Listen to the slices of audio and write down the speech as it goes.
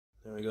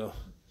There we go.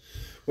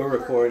 We're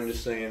recording,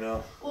 just so you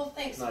know. Well,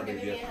 thanks for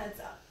giving me a heads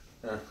up.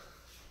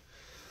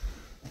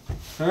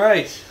 All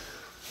right.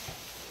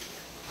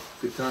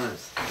 Good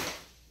times.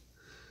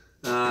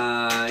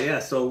 Yeah,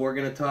 so we're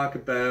going to talk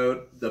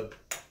about the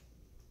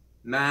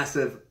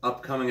massive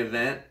upcoming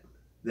event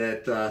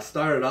that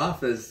started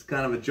off as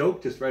kind of a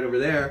joke just right over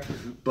there,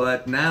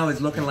 but now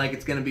is looking like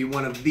it's going to be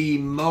one of the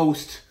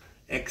most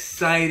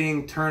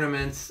exciting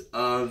tournaments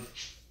of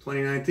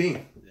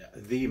 2019. Yeah,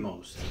 the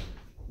most.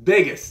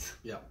 Biggest.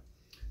 Yeah.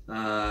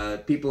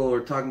 People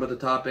are talking about the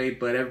top 8,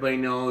 but everybody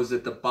knows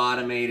that the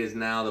bottom 8 is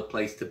now the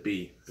place to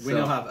be. We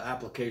now have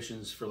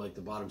applications for like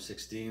the bottom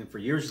 16 for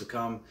years to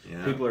come.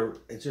 Yeah. People are,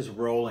 it's just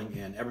rolling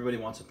in. Everybody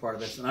wants a part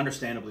of this, and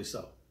understandably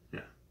so.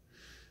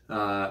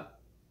 Yeah.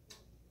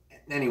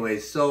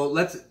 Anyways, so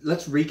let's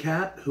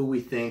recap who we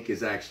think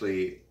is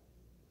actually,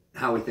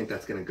 how we think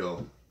that's going to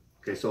go.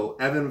 Okay, so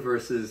Evan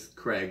versus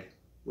Craig.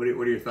 What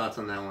are your thoughts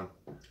on that one?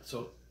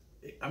 So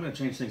I'm going to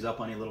change things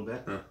up on you a little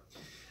bit. Huh.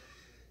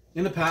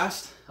 In the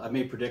past, I've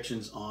made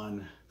predictions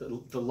on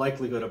the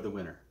likelihood of the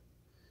winner.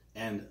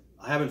 And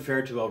I haven't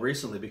fared too well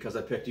recently because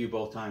I picked you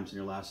both times in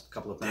your last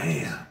couple of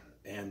matches. Damn.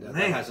 And that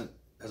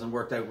hasn't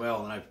worked out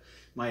well. And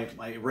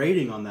my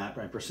rating on that,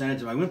 my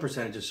percentage, my win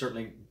percentage is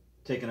certainly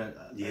taken a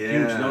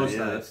huge nosedive.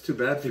 Yeah, that's too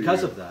bad for you.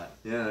 Because of that.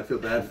 Yeah, I feel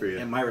bad for you.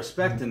 And my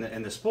respect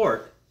in the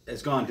sport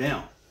has gone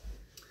down.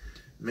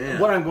 Man,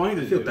 what I'm going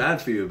to do, I feel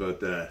bad for you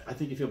about that. I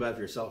think you feel bad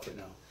for yourself right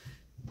now.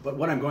 But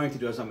what I'm going to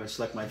do is I'm going to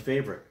select my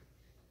favorite.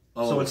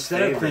 Oh, so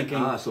instead of thinking,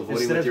 so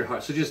voting with your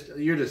heart. So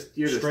you're just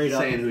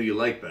saying who you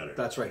like better.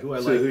 That's right. Who I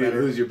like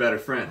better. Who's your better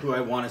friend? Who I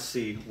want to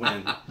see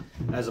win,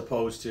 as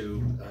opposed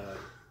to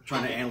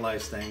trying to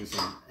analyze things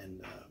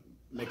and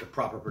make a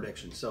proper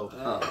prediction. So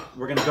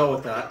we're going to go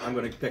with that. I'm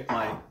going to pick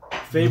my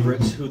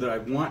favorites, who that I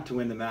want to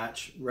win the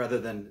match, rather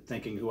than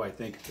thinking who I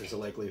think there's a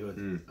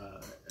likelihood.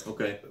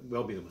 Okay.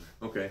 Will be the winner.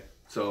 Okay.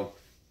 So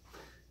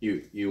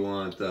you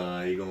want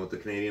you going with the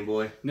Canadian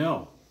boy?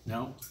 No.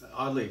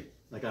 Oddly.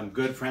 Like, I'm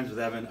good friends with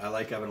Evan. I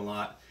like Evan a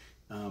lot.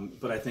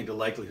 But I think the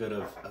likelihood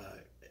of,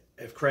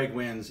 if Craig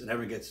wins and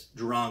Evan gets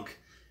drunk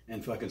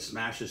and fucking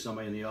smashes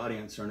somebody in the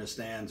audience or in the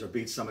stands or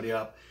beats somebody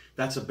up,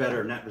 that's a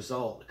better net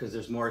result because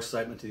there's more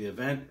excitement to the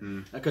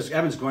event. Because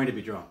Evan's going to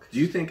be drunk. Do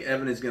you think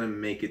Evan is going to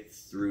make it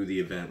through the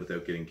event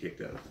without getting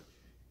kicked out?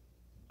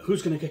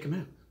 Who's going to kick him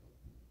out?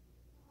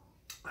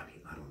 I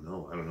mean, I don't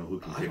know. I don't know who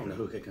can kick him out. I don't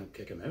know who can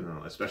kick him out.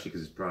 No, especially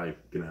because he's probably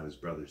going to have his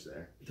brothers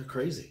there. They're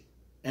crazy.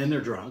 And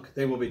they're drunk.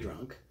 They will be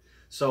drunk.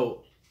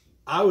 So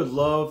I would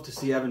love to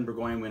see Evan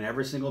Burgoyne win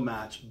every single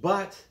match,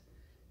 but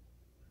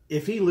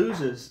if he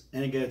loses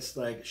and he gets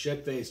like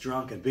shit-faced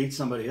drunk and beats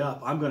somebody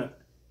up, I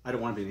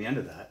don't want to be in the end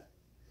of that.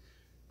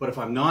 But if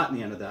I'm not in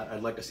the end of that,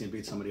 I'd like to see him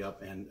beat somebody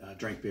up and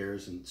drink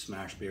beers and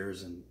smash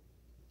beers. And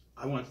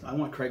I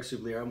want Craig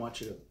Soublier. I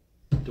want you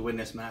to win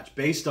this match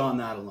based on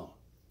that alone.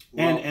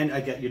 Well, and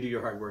I get you do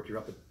your hard work. You're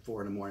up at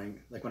 4 in the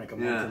morning. Like when I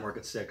come home from work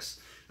at 6,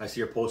 I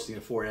see you're posting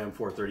at 4 a.m.,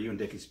 4:30. You and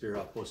Dickie Spear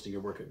out posting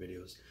your workout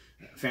videos.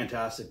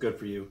 Fantastic, good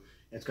for you.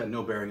 It's got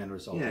no bearing on the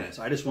result. Yeah.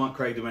 So I just want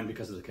Craig to win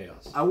because of the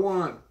chaos. I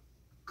want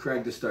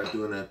Craig to start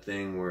doing that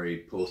thing where he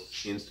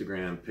posts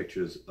Instagram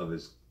pictures of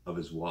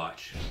his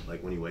watch,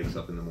 like when he wakes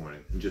up in the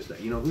morning, and just that.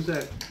 You know, who's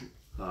that?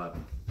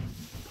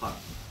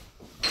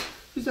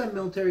 Who's that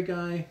military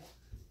guy?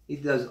 He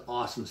does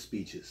awesome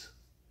speeches.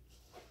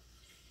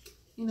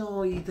 You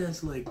know, he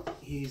does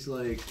he's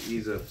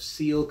a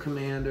SEAL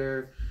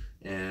commander,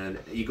 and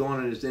you go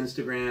on his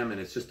Instagram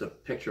and it's just a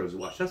picture of his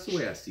watch. That's the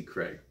way I see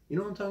Craig. You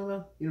know what I'm talking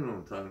about? You don't know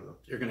what I'm talking about.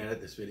 You're gonna edit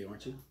this video,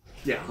 aren't you?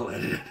 Yeah, I'll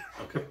edit it.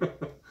 Okay.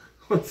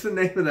 What's the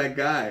name of that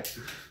guy?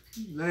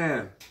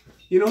 Man,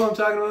 you know what I'm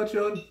talking about,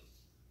 John?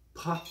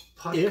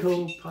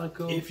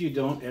 Podco. If you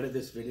don't edit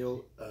this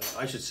video,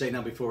 I should say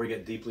now before we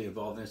get deeply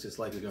involved in this, it's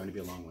likely going to be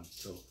a long one.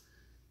 So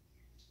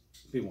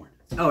be warned.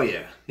 Oh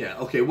yeah.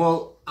 Okay.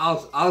 Well,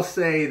 I'll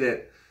say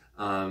that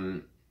I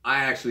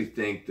actually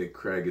think that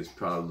Craig is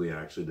probably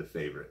actually the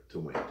favorite to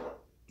win.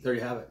 There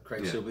you have it.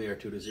 Craig Soublier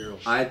 2-0.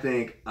 I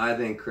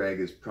think Craig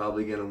is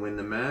probably going to win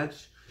the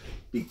match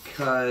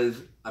because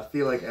I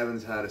feel like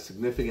Evans had a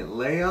significant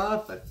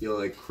layoff. I feel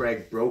like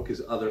Craig broke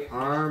his other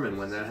arm, and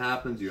when that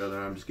happens, your other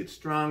arm just gets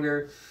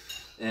stronger.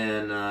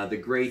 And the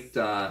great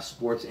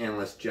sports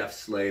analyst Jeff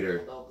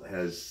Slater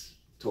has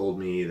told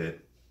me that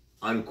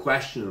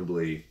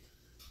unquestionably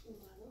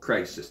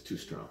Craig's just too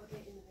strong.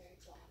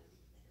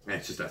 And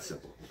it's just that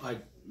simple. I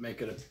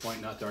make it a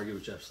point not to argue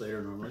with Jeff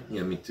Slater normally.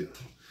 Yeah, me too.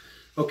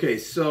 Okay,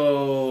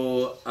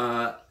 so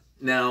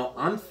now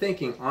I'm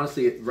thinking,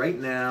 honestly, right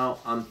now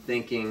I'm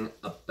thinking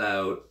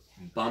about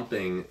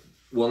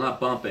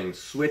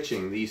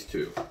switching these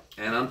two.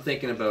 And I'm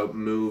thinking about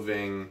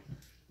moving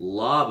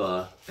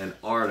Laba and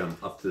Artem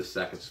up to the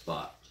second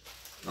spot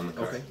on the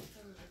card. Okay.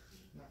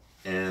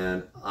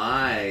 And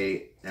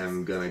I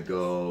am going to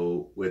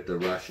go with the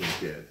Russian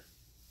kid.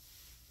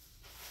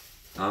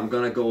 I'm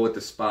going to go with the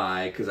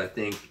Spy because I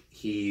think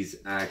he's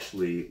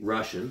actually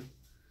Russian.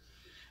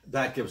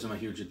 That gives him a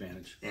huge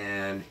advantage.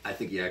 And I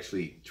think he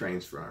actually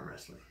trains for arm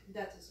wrestling.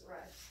 That is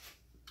right.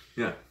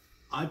 Yeah.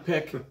 I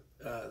pick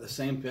the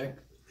same pick,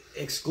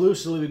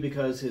 exclusively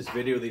because his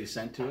video that he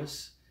sent to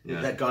us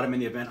that got him in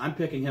the event. I'm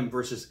picking him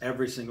versus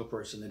every single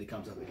person that he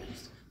comes up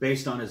against,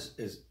 based on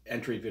his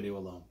entry video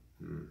alone.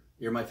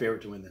 You're my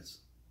favorite to win this.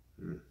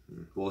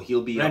 Well,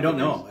 he'll be. I don't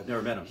know. I've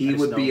never met him. He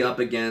would be up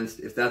against,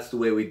 if that's the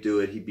way we do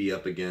it, he'd be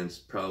up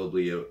against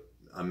probably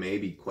a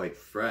maybe quite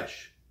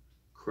fresh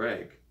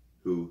Craig,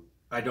 who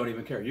I don't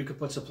even care. You could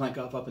put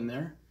Saplenkov up in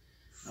there.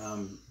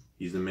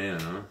 He's the man,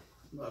 huh?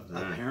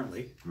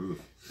 Apparently.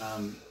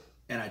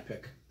 And I'd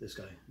pick this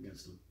guy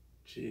against him.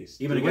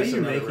 Jeez. Even the way against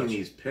you're another making Russian.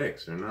 these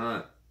picks are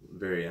not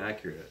very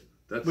accurate.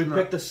 We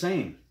picked the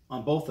same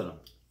on both of them.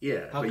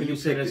 Yeah. How can you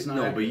say that's not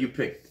accurate? No, but you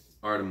picked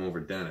Artem over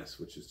Dennis,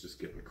 which is just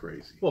getting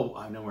crazy. Well,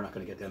 I know we're not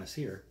going to get Dennis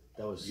here.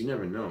 You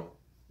never know.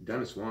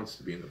 Dennis wants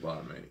to be in the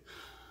bottom 8.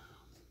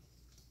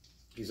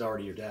 He's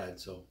already your dad,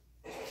 so.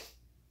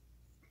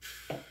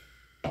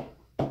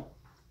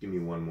 Give me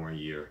one more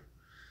year.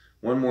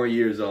 One more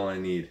year is all I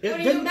need. What are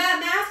you, Matt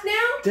Mask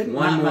now? Didn't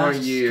one Matt more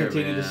Mask year,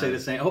 continue man. to say the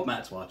same? I hope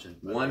Matt's watching.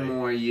 One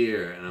more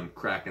year, and I'm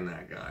cracking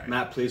that guy.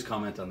 Matt, please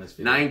comment on this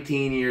video.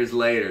 19 years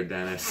later,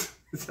 Dennis.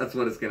 That's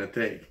what it's going to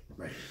take.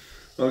 Right.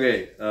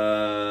 Okay.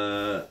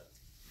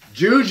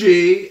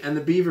 Juji and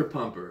the Beaver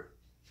Pumper.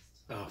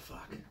 Oh,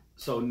 fuck.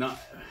 So, not...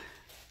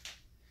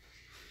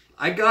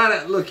 I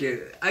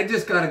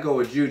just gotta go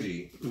with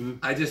Juji.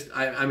 Mm-hmm.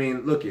 I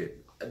mean, look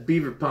at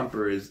Beaver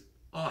Pumper is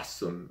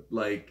awesome.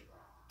 Like,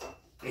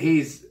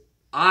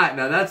 now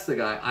that's the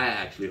guy I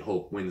actually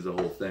hope wins the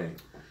whole thing.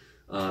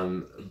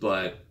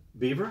 But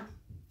Beaver?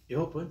 You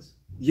hope wins?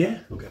 Yeah.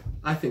 Okay.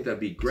 I think that'd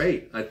be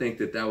great. I think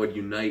that would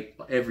unite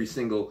every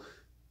single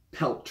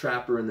pelt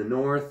trapper in the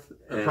north.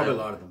 And probably a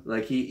lot of them.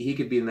 Like he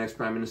could be the next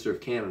Prime Minister of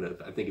Canada,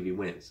 I think, if he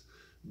wins.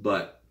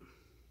 But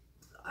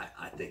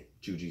I think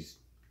Juji's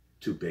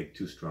too big,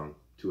 too strong,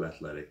 too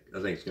athletic.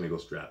 I think it's going to go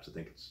straps. I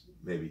think it's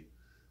maybe.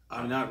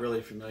 I'm not really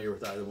familiar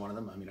with either one of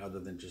them. I mean, other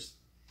than just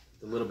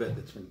the little bit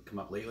that's been come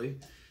up lately.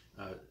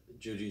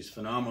 Juji's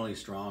phenomenally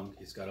strong.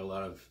 He's got a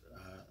lot of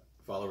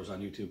followers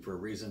on YouTube for a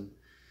reason.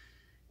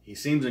 He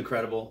seems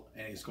incredible,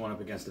 and he's going up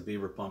against the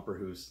Beaver Pumper,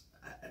 who's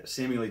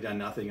seemingly done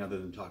nothing other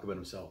than talk about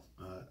himself,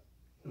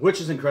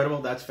 which is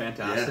incredible. That's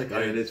fantastic. Yeah,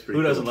 it is pretty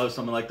Who doesn't cool. love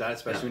someone like that,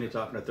 especially when you're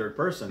talking to a third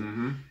person?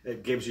 Mm-hmm.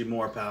 It gives you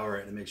more power,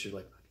 and it makes you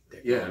like...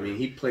 Yeah, I mean,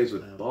 he plays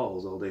with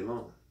balls all day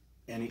long.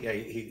 And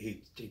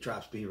he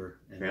traps Beaver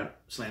and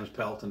slams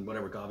pelt and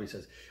whatever Gabi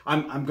says.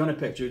 I'm going to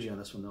pick Juji on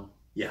this one, though.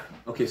 Yeah.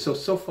 Okay, so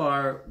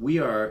far, we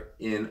are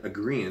in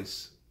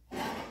agreement.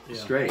 Yeah.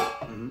 Straight.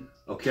 Mm-hmm.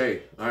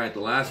 Okay. All right.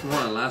 The last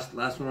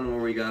one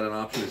where we got an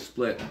option to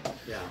split.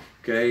 Yeah.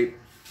 Okay.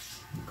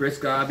 Chris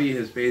Gabi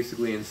has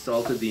basically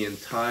insulted the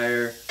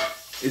entire.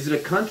 Is it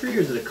a country or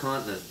is it a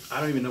continent?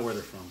 I don't even know where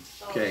they're from.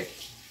 Okay.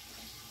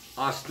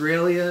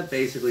 Australia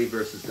basically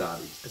versus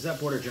Gabi. Is that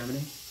border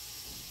Germany?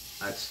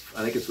 I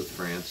think it's with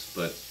France,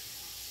 but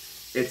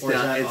it's Or is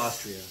down. that It's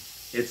Austria?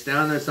 It's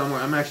down there somewhere.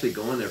 I'm actually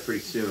going there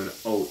pretty soon.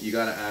 Oh, you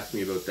got to ask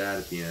me about that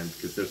at the end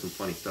because there's some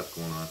funny stuff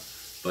going on.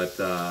 But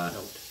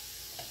Note.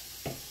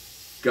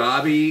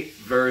 Gabi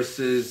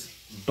versus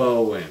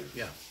Bowen.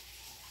 Yeah.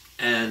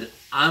 And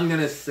I'm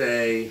going to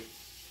say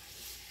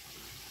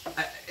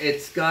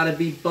it's got to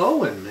be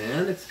Bowen,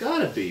 man. It's got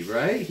to be,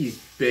 right? He's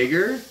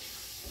bigger.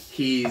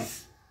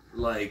 He's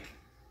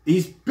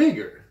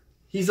bigger.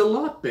 He's a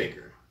lot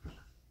bigger.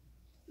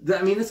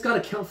 I mean, it's got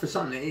to count for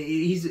something.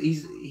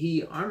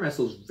 He arm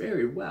wrestles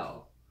very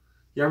well.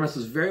 He arm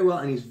wrestles very well,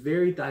 and he's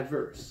very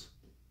diverse.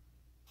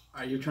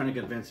 Are you trying to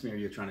convince me, or are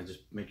you trying to just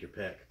make your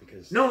pick?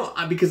 Because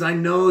I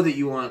know that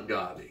you want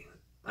Gabi.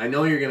 I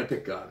know you're going to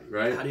pick Gabi,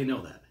 right? How do you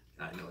know that?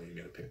 I know you're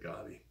going to pick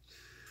Gabi.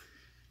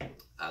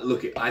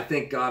 Look, I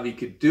think Gabi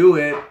could do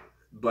it,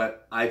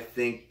 but I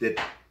think that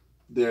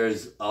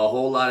there's a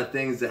whole lot of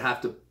things that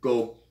have to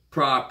go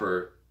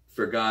proper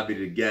for Gabi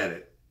to get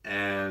it.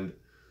 And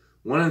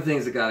one of the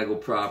things that got to go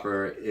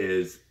proper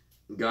is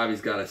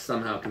Gabi's got to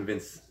somehow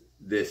convince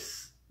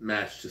this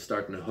match to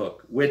start in a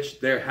hook, which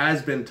there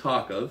has been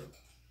talk of.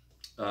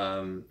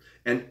 And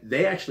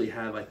they actually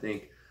have, I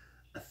think,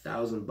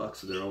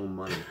 $1,000 of their own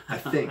money. I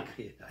think.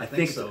 I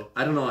think so.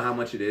 I don't know how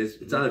much it is.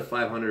 It's either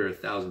 $500 or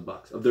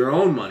 $1,000 of their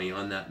own money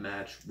on that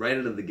match right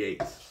out of the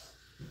gates.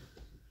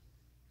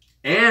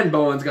 And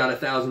Bowen's got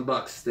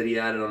 $1,000 that he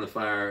added on the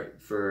fire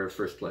for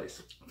first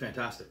place.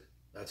 Fantastic.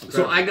 That's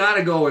incredible. So I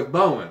gotta go with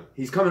Bowen.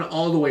 He's coming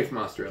all the way from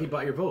Australia. He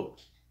bought your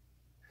vote.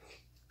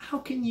 How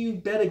can you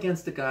bet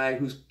against a guy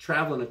who's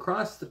traveling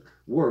across the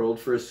world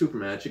for a super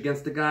match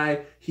against a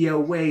guy he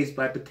outweighs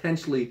by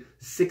potentially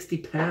 60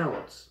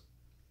 pounds?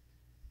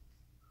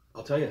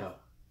 I'll tell you how.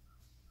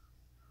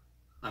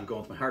 I'm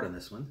going with my heart on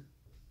this one.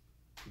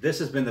 This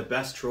has been the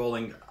best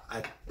trolling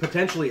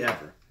potentially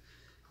ever.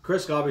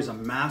 Chris Gabi's a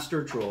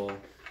master troll.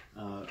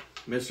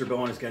 Mr.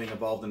 Bowen is getting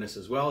involved in this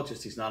as well,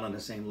 just he's not on the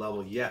same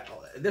level yet.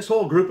 This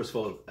whole group is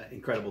full of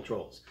incredible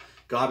trolls.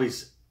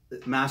 Gabi's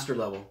master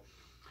level.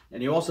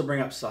 And you also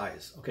bring up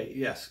size. Okay,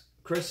 yes,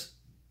 Chris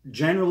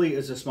generally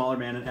is a smaller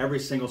man in every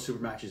single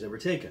super match he's ever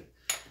taken.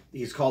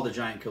 He's called a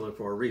giant killer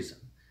for a reason.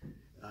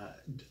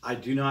 I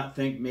do not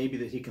think maybe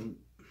that he can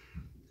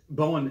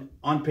Bowen,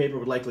 on paper,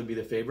 would likely be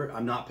the favorite.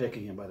 I'm not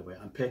picking him, by the way.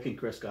 I'm picking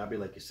Chris Godby,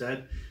 like you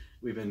said.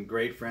 We've been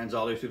great friends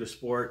all the way through the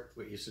sport.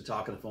 We used to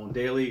talk on the phone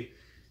daily.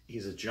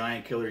 He's a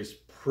giant killer. He's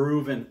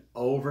proven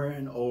over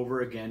and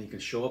over again he can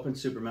show up in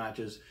super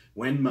matches,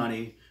 win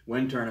money,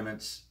 win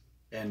tournaments,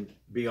 and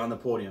be on the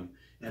podium.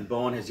 And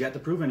Bowen has yet to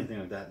prove anything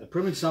like that.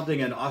 Proving something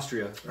in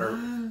Austria or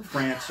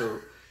France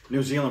or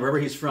New Zealand, wherever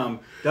he's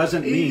from,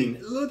 doesn't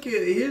mean... Look,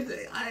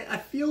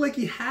 I feel like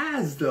he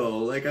has, though.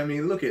 Like, I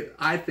mean,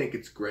 I think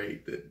it's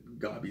great that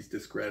Godby's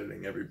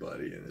discrediting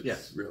everybody, and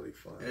it's really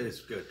fun. It is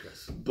good,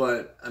 Chris.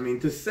 But, I mean,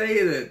 to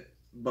say that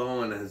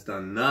Bowen has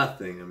done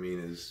nothing, I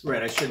mean, is...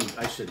 Right, I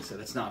shouldn't say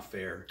that's not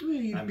fair.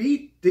 Did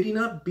he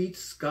not beat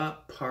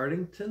Scott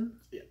Partington?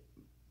 Yeah.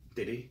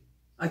 Did he?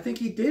 I think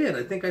he did.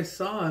 I think I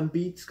saw him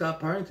beat Scott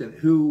Partington,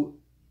 who,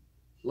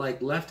 like,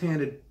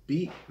 left-handed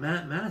beat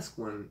Matt Mask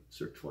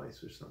once or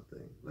twice or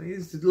something. Like,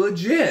 he's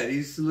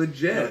legit.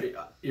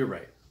 No, you're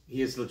right.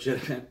 He is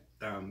legitimate.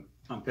 I'm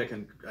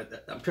picking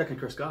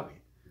Chris Godby.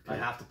 Okay. I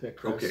have to pick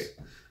Chris. Okay.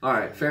 All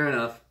right. Fair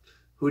enough.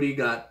 Who do you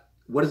got?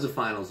 What does the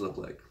finals look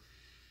like?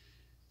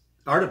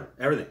 Artem.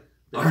 Everything.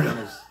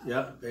 Artem.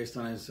 Based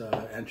on his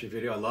entry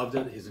video. I loved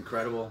it. He's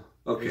incredible.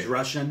 Okay. He's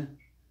Russian.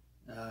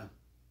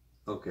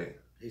 Okay.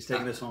 He's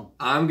taking this home.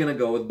 I'm going to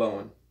go with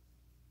Bowen.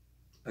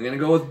 I'm going to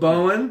go with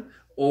Bowen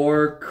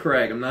or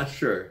Craig. I'm not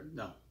sure.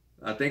 No.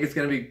 I think it's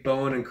going to be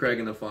Bowen and Craig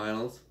in the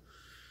finals.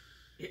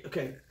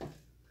 Okay.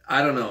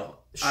 I don't know.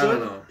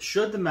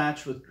 Should the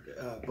match with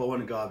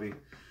Bowen and Godby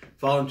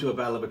fall into a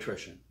battle of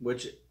attrition,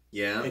 which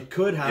it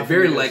could happen. It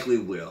very likely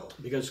will.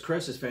 Because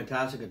Chris is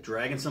fantastic at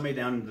dragging somebody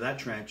down into that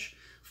trench,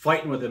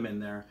 fighting with him in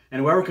there,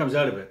 and whoever comes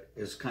out of it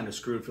is kind of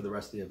screwed for the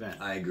rest of the event.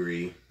 I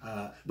agree.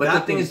 But the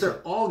thing is,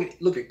 they're all...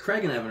 Look, at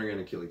Craig and Evan are going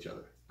to kill each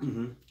other.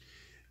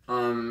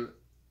 Mm-hmm.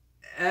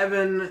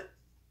 Evan...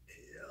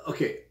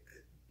 Okay,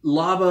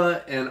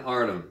 Laba and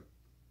Artem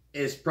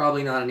is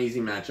probably not an easy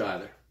match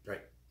either.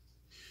 Right.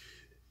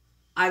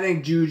 I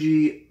think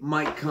Juji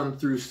might come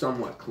through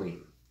somewhat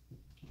clean.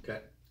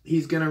 Okay.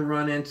 He's going to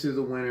run into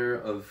the winner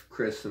of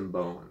Chris and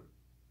Bowen,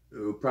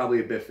 who are probably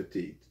a bit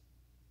fatigued.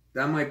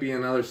 That might be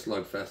another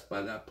slugfest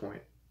by that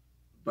point.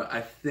 But I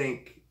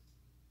think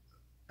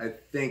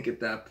at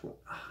that point...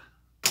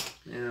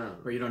 Yeah.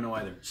 Or you don't know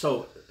either.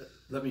 So,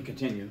 let me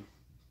continue.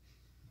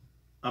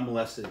 I'm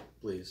molested,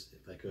 please,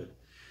 if I could.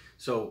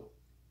 So,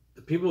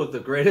 the people with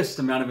the greatest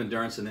amount of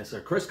endurance in this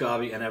are Chris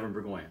Godby and Evan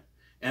Burgoyne.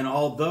 And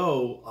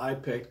although I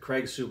picked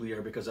Craig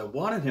Soublier because I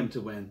wanted him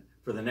to win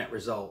for the net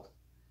result,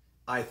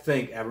 I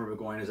think Evan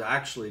Burgoyne is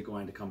actually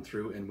going to come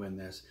through and win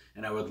this.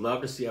 And I would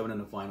love to see Evan in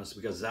the finals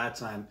because that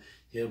time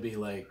he'll be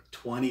like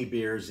 20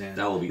 beers in.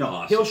 That will be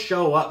awesome. He'll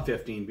show up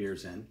 15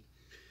 beers in.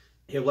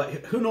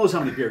 Who knows how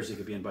many beers he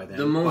could be in by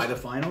then? By the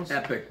finals?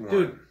 Epic one.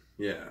 Dude.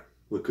 Yeah.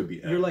 What could be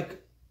epic. You're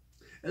like...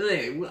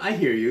 Hey, I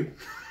hear you.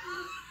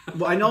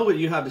 Well, I know what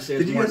you have to say.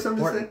 Did you have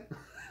something to say?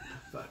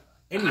 But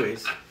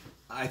anyways,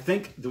 I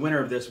think the winner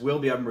of this will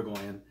be Evan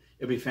Burgoyne.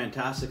 It'd be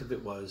fantastic if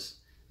it was.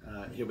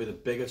 He'll be the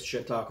biggest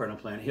shit talker on the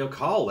planet. He'll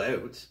call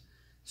out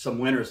some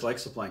winners like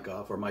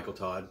Saplankov or Michael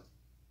Todd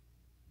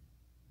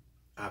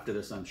after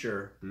this, I'm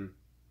sure.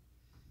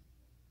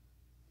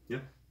 Yeah.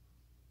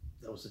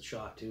 That was a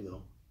shot too,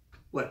 though.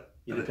 What?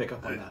 You didn't pick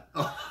up on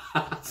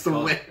that.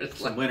 Some winners.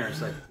 Some winners.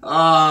 Like,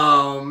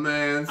 oh,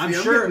 man. See, I'm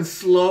sure getting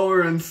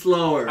slower and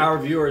slower. Our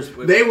viewers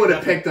they would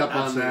have picked up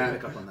on that.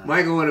 Pick up on that.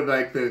 Michael would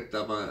have picked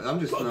up on it. I'm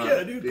just not...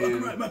 yeah, dude.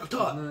 Fucking right, Michael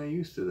Todd. I'm not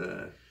used to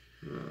that.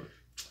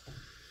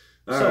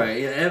 All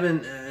right. Yeah, Evan...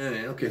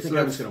 okay, I think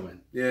Evan's going to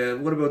win. Yeah,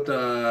 what about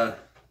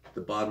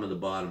the bottom of the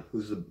bottom?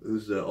 Who's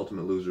the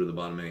ultimate loser of the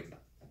bottom 8?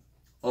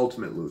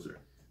 Ultimate loser.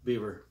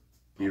 Beaver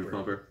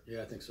Pumper?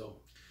 Yeah, I think so.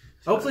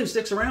 Hopefully he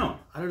sticks around.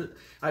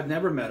 I've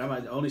never met him.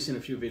 I've only seen a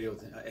few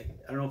videos. I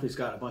don't know if he's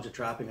got a bunch of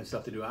trapping and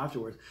stuff to do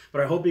afterwards. But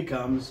I hope he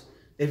comes.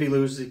 If he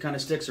loses, he kind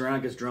of sticks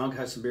around, gets drunk,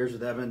 has some beers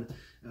with Evan.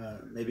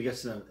 Maybe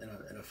gets in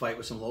a fight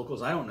with some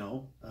locals. I don't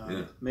know.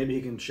 Maybe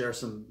he can share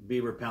some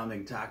beaver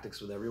pounding tactics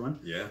with everyone.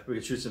 Yeah. We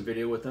could shoot some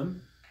video with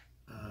him.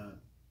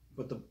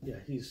 But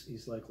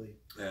he's likely.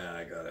 Yeah,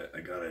 I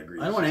gotta agree.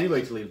 I don't want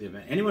anybody to leave the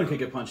event. Anyone could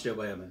get punched out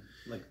by Evan.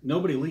 Like,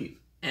 nobody leave.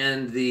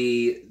 And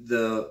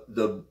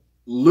the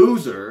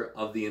loser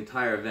of the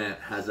entire event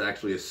has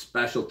actually a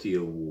specialty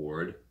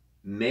award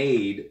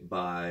made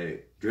by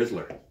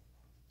Drizzler,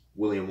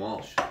 William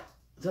Walsh.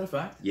 Is that a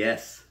fact?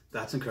 Yes.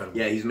 That's incredible.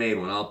 Yeah, he's made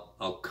one.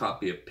 I'll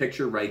copy a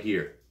picture right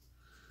here.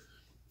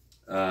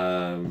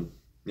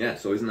 Yeah,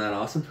 so isn't that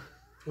awesome?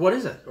 What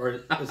is it? Or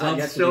is that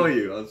I'll show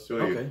you.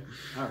 Okay.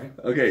 All right.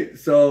 Okay,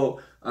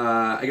 so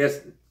I guess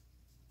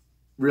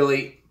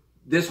really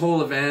this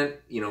whole event,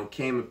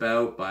 came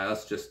about by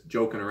us just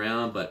joking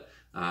around, but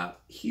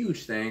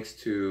huge thanks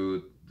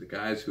to the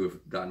guys who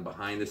have gotten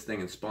behind this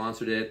thing and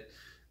sponsored it.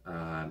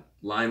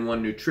 Line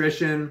 1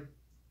 Nutrition,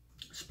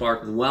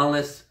 Spartan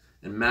Wellness,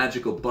 and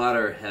Magical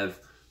Butter have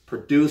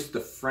produced the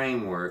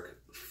framework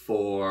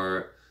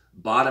for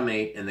Bottom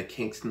 8 and the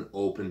Kingston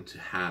Open to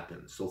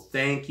happen. So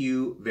thank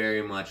you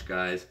very much,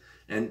 guys.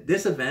 And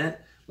this event,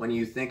 when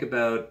you think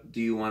about,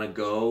 do you want to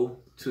go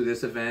to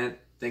this event?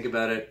 think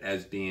about it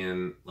as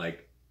being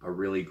like a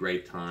really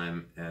great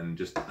time and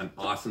just an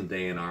awesome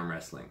day in arm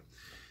wrestling.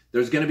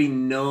 There's going to be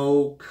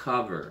no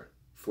cover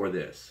for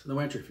this. No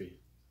entry fee.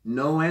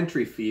 No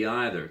entry fee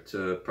either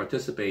to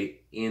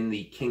participate in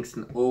the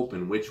Kingston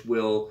Open, which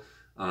will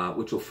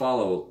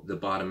follow the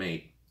bottom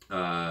 8.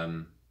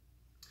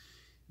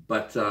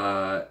 But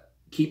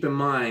keep in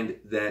mind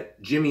that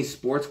Jimmy's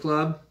Sports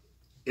Club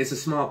is a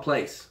small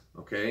place.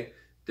 Okay,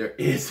 there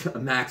is a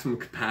maximum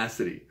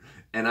capacity,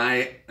 and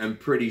I am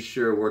pretty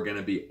sure we're going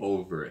to be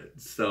over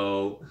it.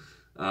 So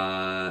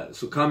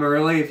come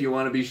early if you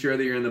want to be sure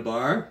that you're in the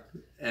bar,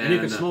 and you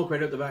can smoke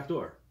right out the back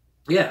door.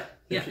 Yeah.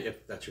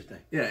 If that's your thing.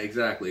 Yeah,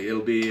 exactly.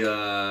 It'll be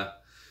one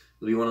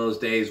of those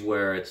days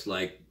where it's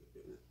like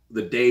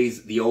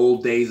the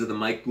old days of the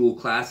Mike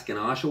Gould Classic in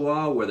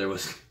Oshawa, where there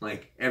was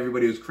like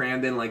everybody was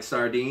crammed in like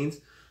sardines.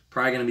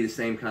 Probably going to be the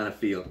same kind of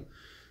feel.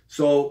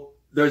 So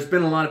there's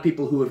been a lot of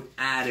people who have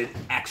added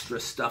extra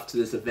stuff to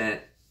this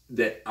event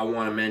that I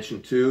want to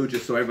mention too,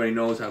 just so everybody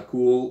knows how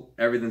cool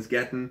everything's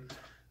getting.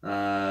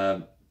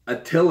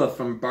 Attila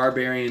from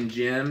Barbarian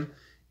Gym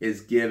is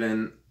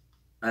given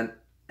an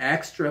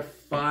extra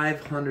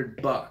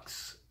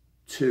 $500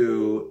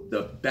 to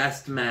the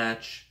best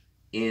match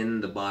in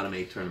the bottom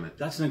 8 tournament.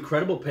 That's an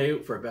incredible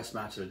payout for a best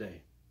match of the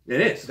day.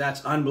 It is.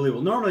 That's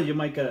unbelievable. Normally you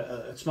might get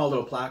a small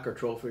little plaque or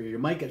trophy. You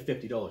might get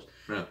 $50.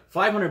 Yeah.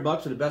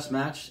 $500 for the best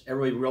match.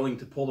 Everybody willing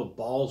to pull the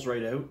balls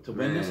right out to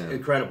win this.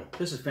 Incredible.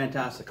 This is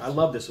fantastic. I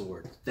love this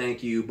award.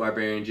 Thank you,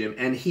 Barbarian Jim.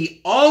 And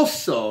he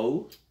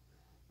also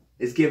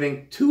is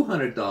giving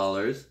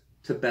 $200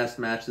 to best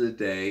match of the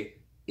day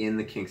in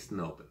the Kingston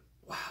Open.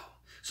 Wow.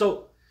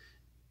 So,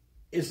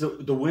 is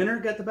the winner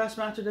get the best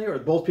match of the day, or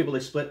both people they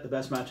split the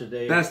best match of the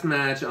day? Best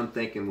match, I'm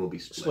thinking, will be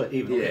split.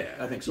 Even. Yeah, Okay.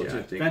 I think so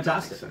too. think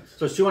Fantastic.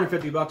 So it's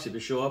 $250 if you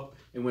show up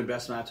and win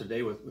best match of the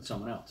day with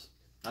someone else.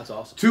 That's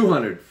awesome.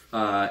 200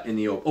 in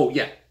the Open. Oh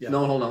yeah.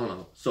 No, hold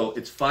on. So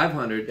it's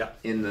 500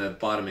 in the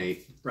bottom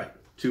 8. Right.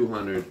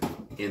 200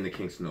 in the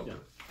Kingston Open.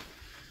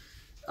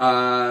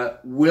 Yeah.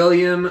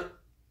 Willem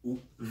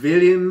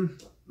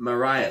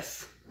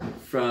Marais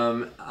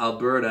from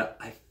Alberta.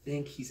 I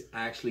think he's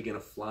actually going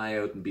to fly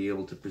out and be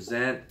able to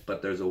present,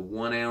 but there's a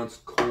 1 ounce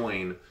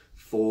coin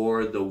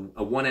for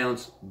a 1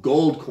 ounce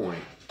gold coin.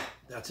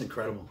 That's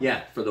incredible.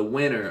 Yeah, for the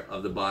winner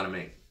of the bottom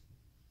 8.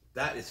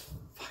 That is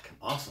fucking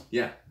awesome.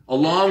 Yeah,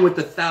 along with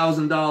the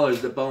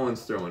 $1,000 that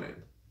Bowen's throwing in.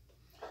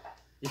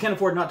 You can't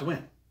afford not to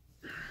win.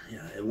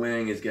 Yeah,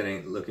 winning is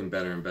looking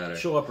better and better.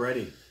 Show up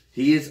ready.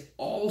 He is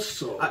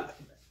also.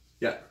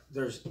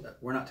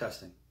 We're not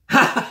testing.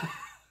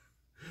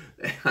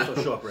 So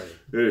show up ready.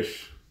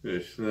 Ish.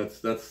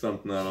 That's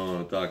something I don't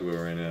want to talk about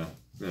right now.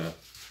 Yeah.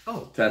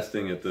 Oh.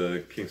 Testing at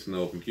the Kingston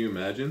Open. Can you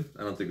imagine?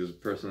 I don't think there's a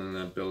person in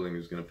that building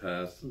who's going to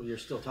pass. Well, you're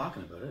still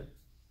talking about it.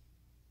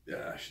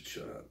 Yeah, I should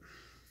shut up.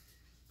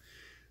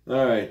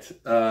 All right.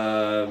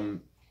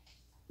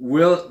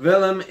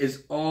 Willem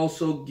is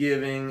also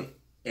giving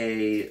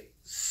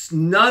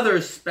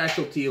another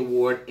specialty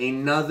award,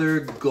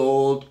 another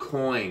gold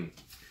coin.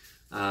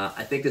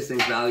 I think this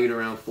thing's valued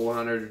around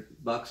 $400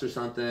 or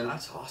something.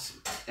 That's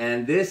awesome.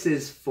 And this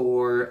is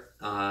for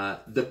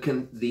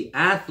the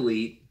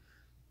athlete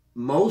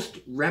most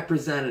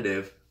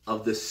representative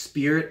of the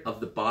spirit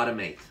of the bottom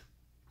 8.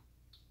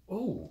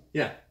 Oh.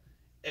 Yeah.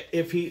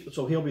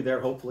 So he'll be there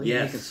hopefully.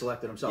 Yes. He can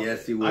select it himself.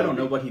 Yes, he will. I don't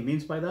know what he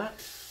means by that.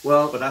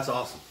 Well, but that's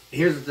awesome.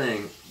 Here's the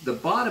thing. The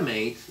bottom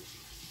 8,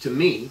 to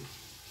me,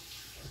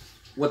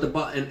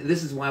 and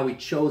this is why we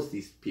chose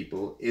these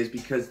people, is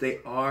because they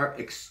are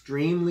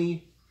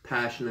extremely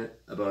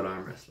passionate about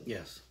arm wrestling.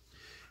 Yes.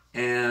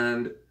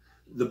 And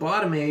the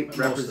bottom 8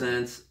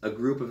 represents a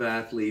group of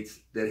athletes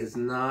that has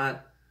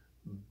not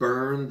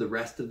burned the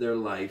rest of their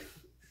life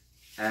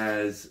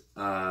as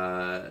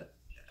a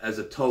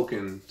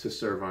token to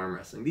serve arm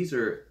wrestling. These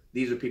are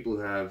people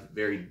who have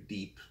very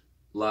deep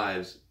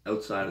lives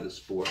outside of the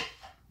sport.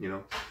 You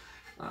know,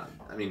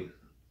 I mean,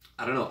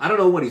 I don't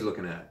know what he's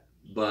looking at,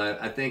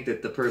 but I think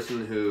that the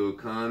person who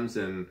comes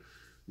and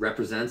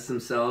represents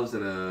themselves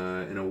in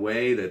a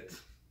way that,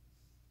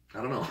 I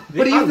don't know.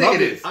 What do you think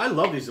it is? I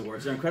love these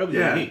awards. They're incredibly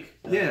unique.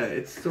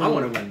 It's so, I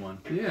want to win one.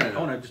 Yeah. I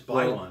want to just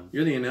buy one.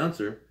 You're the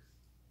announcer.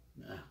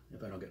 Nah,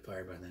 if I don't get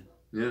fired by then.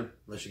 Yeah.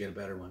 Unless you get a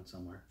better one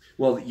somewhere.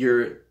 Well,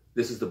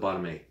 this is the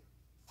bottom 8.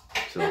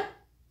 So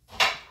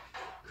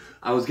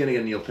I was gonna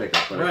get Neil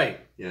Pickup, but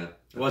right. Yeah.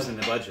 It wasn't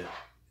in the budget.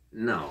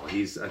 No,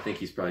 I think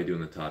he's probably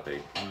doing the top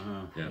 8.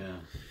 Yeah.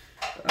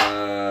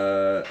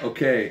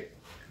 Okay.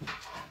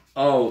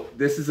 Oh,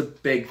 this is a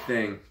big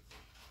thing.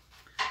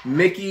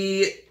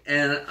 Miki,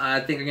 and I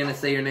think I'm gonna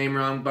say your name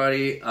wrong,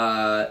 buddy.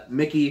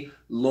 Miki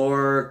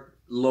Loncarev.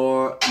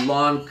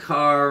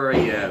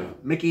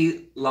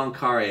 Miki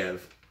Loncarev.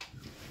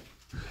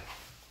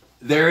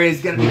 There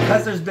is gonna,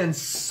 because there's been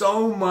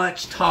so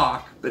much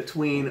talk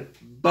between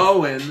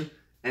Bowen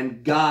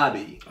and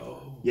Gabi.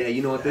 Oh. Yeah,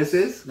 you know what this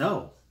is?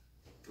 No.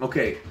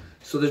 Okay,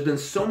 so there's been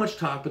so much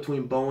talk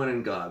between Bowen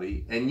and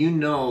Gabi, and you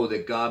know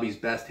that Gabi's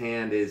best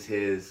hand is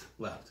his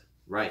left.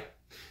 Right.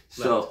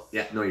 So,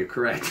 yeah, no, you're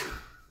correct.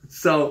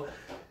 So,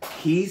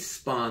 He's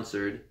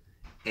sponsored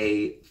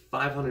a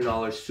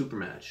 $500 super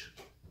match.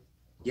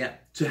 Yeah,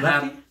 to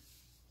have.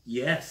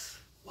 Yes.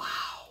 Wow.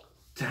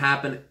 To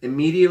happen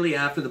immediately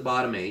after the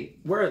bottom 8.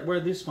 Where are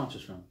these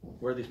sponsors from?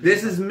 Where are these?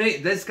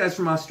 This guy's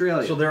from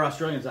Australia. So they're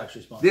Australians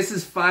actually sponsored. This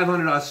is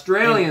 500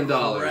 Australian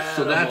dollars.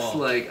 So that's Incredible.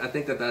 like, I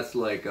think that's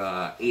like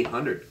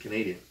 800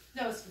 Canadian.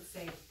 No, it's the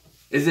same.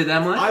 Is it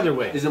that much? Either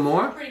way. Is it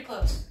more? Pretty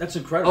close. That's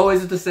incredible. Oh,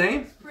 is it the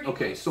same?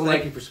 Okay, close. so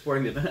Thank you for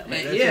supporting the event.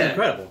 Man, that's yeah,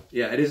 incredible.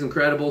 Yeah, it is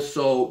incredible.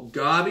 So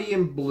Gabi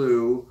and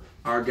Blue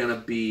are gonna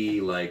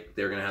be like,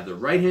 they're gonna have their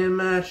right hand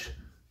match.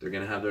 They're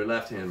gonna have their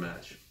left hand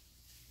match.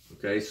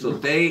 Okay,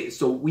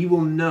 so we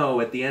will know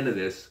at the end of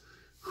this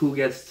who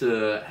gets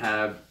to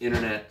have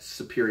internet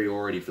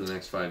superiority for the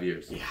next 5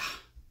 years. Yeah.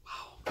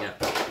 Wow.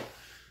 Yeah.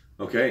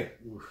 Okay.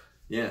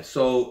 Yeah.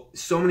 So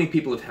many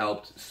people have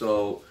helped.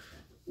 So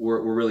we're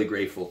really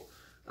grateful.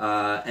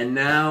 And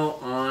now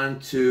on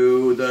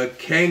to the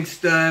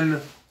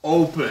Kingston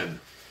Open.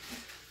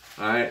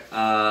 All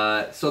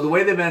right. So the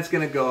way the event's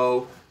gonna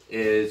go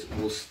is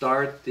we'll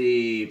start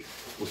the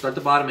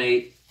bottom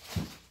 8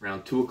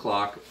 around 2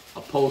 o'clock.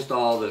 I'll post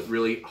all the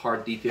really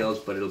hard details,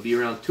 but it'll be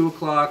around 2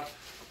 o'clock.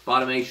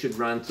 Bottom 8 should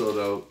run till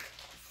about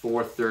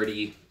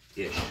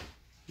 4:30-ish,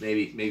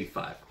 maybe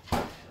 5.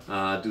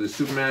 Do the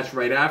super match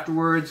right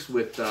afterwards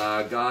with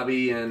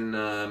Gabi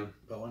and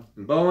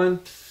Bowen.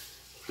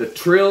 The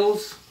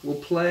Trills will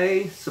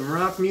play some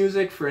rock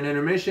music for an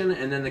intermission,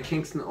 and then the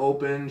Kingston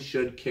Open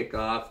should kick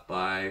off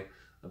by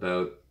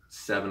about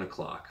 7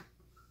 o'clock.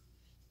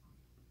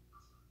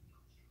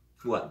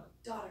 What?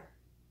 Daughter.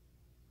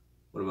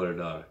 What about her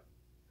daughter?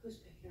 Who's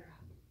picking her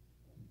up?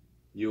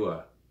 You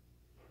are.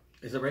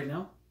 Is it right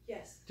now?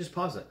 Yes. Just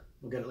pause it.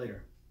 We'll get it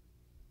later.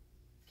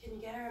 Can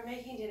you get her? I'm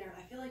making dinner.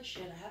 I feel like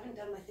shit. I haven't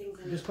done my things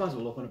in Just pause it.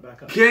 We'll open it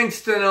back up.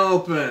 Kingston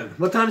Open.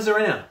 What time is it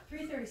right now?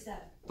 3:37.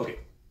 Okay,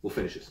 we'll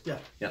finish this.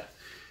 Yeah.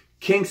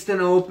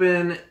 Kingston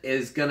Open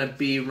is gonna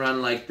be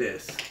run like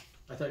this.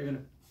 I thought you were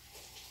gonna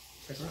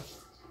pick her up.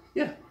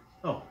 Yeah.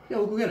 Oh, Yeah,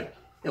 we'll go get it.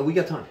 Yeah, we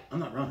got time. I'm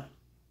not running.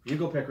 You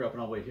go pick her up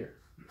and I'll wait here.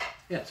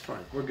 Yeah, it's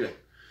fine. We're good.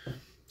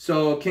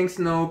 So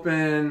Kingston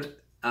Open,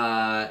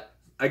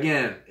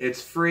 again,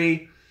 it's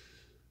free.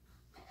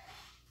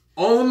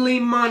 Only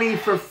money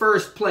for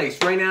first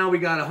place. Right now we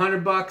got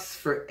 $100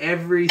 for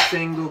every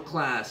single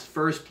class.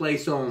 First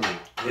place only.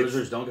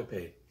 Losers don't get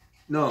paid.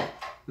 No.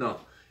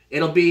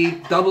 It'll be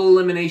double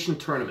elimination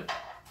tournament.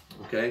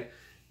 Okay?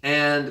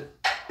 And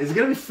is it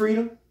gonna be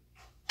freedom?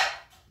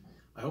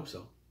 I hope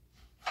so.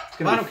 It's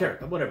gonna I be don't care.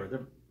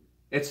 Whatever.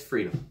 It's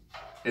freedom.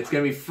 It's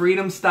gonna be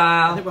freedom I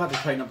style. think we'll have to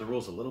tighten up the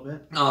rules a little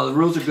bit. Oh, the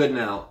rules are good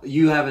now.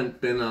 You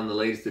haven't been on the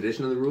latest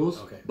edition of the rules,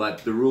 Okay. But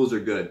the rules are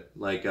good.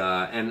 Like,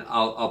 and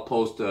I'll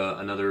post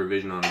another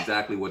revision on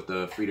exactly what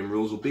the freedom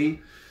rules will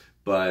be.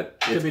 But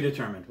To be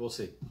determined. We'll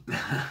see.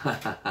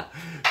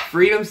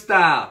 freedom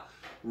style,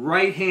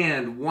 right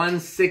hand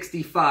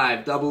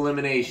 165 double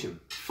elimination,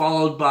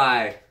 followed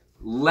by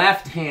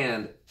left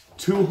hand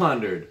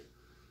 200,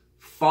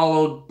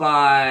 followed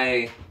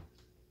by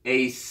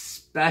a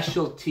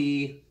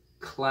specialty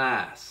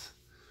class.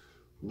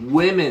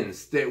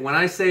 Women's, when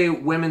I say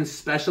women's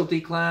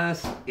specialty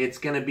class, it's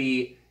going to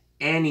be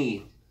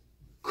any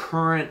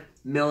current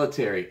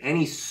military,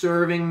 any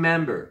serving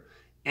member,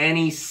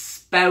 any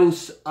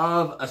spouse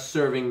of a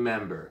serving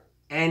member,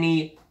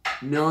 any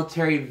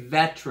military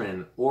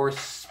veteran or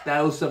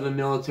spouse of a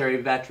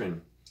military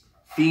veteran.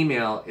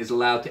 Female is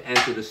allowed to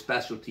enter the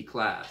specialty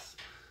class.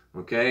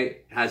 Okay?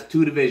 It has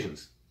 2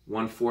 divisions,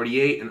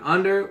 148 and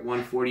under,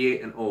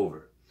 148 and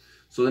over.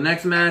 So the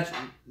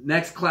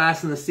next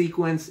class in the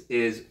sequence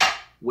is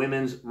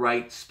women's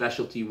right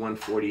specialty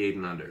 148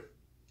 and under.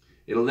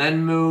 It'll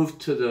then move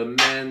to the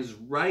men's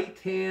right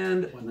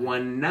hand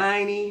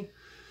 190,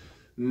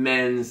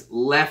 men's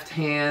left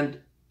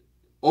hand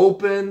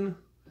open,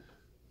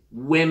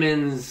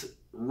 women's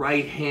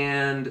right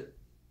hand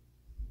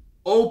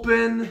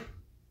open,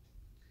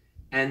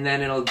 and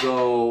then it'll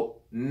go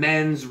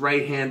men's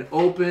right hand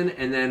open,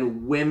 and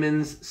then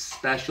women's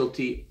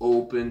specialty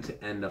open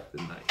to end up the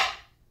night.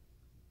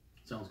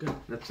 Sounds good.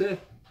 That's it.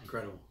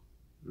 Incredible.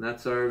 And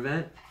that's our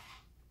event.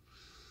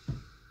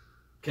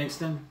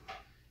 Kingston,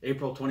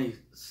 April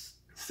 27th,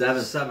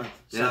 7th.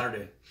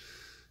 Saturday.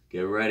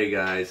 Get ready,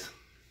 guys.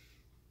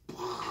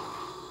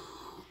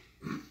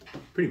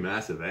 Pretty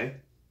massive, eh?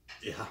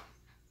 Yeah.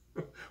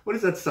 What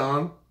is that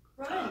song?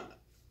 Run.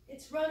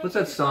 It's running. What's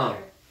that to song?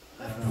 water.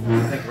 I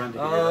think Run to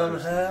Get I'm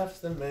Yours.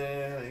 half the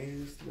man I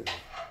used to be.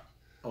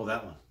 Oh,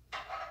 that one.